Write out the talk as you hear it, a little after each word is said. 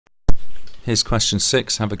Here's question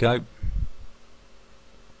 6, have a go.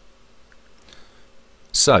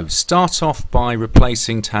 So start off by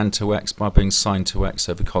replacing tan 2x by being sine 2x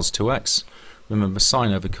over cos 2x. Remember,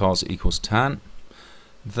 sine over cos equals tan.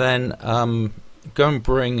 Then go and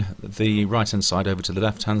bring the right hand side over to the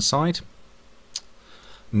left hand side.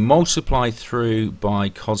 Multiply through by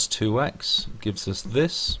cos 2x gives us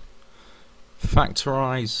this.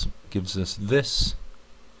 Factorize gives us this.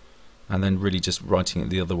 And then really just writing it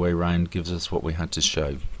the other way around gives us what we had to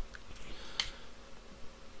show.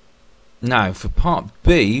 Now for part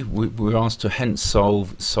B, we're asked to hence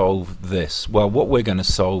solve this. Well, what we're going to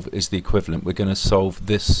solve is the equivalent. We're going to solve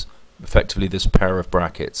this, effectively this pair of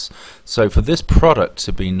brackets. So for this product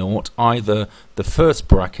to be naught, either the first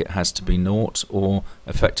bracket has to be naught or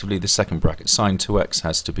effectively the second bracket, sine 2x,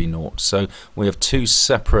 has to be naught. So we have two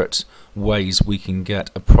separate ways we can get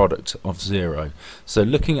a product of 0. So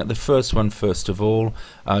looking at the first one first of all,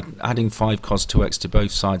 adding 5 cos 2x to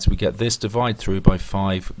both sides, we get this. Divide through by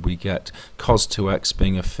 5, we get cos 2x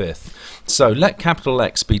being a fifth. So let capital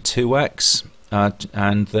X be 2x,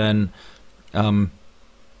 and then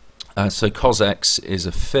so cos x is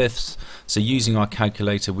a fifth. So using our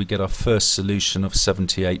calculator we get our first solution of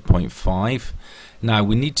 78.5. Now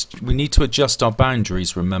we need to adjust our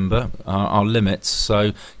boundaries, remember, our limits.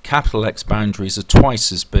 So capital X boundaries are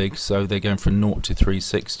twice as big, so they're going from 0 to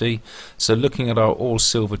 360. So looking at our all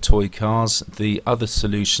silver toy cars, the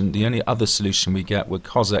only other solution we get where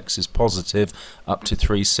cos x is positive up to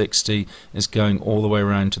 360 is going all the way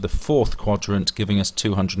around to the fourth quadrant, giving us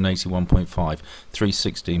 281.5.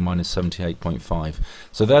 360 minus 78.5.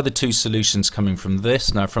 So they're the two solutions coming from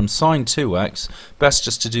this. Now from sine 2x, best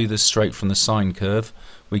just to do this straight from the sine curve.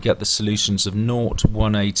 We get the solutions of 0,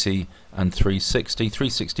 180 and 360.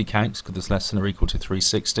 360 counts because it's less than or equal to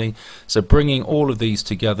 360. So bringing all of these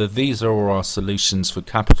together, these are all our solutions for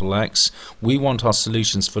capital X. We want our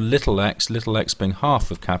solutions for little x being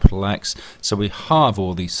half of capital X. So we halve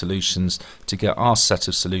all these solutions to get our set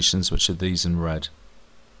of solutions, which are these in red.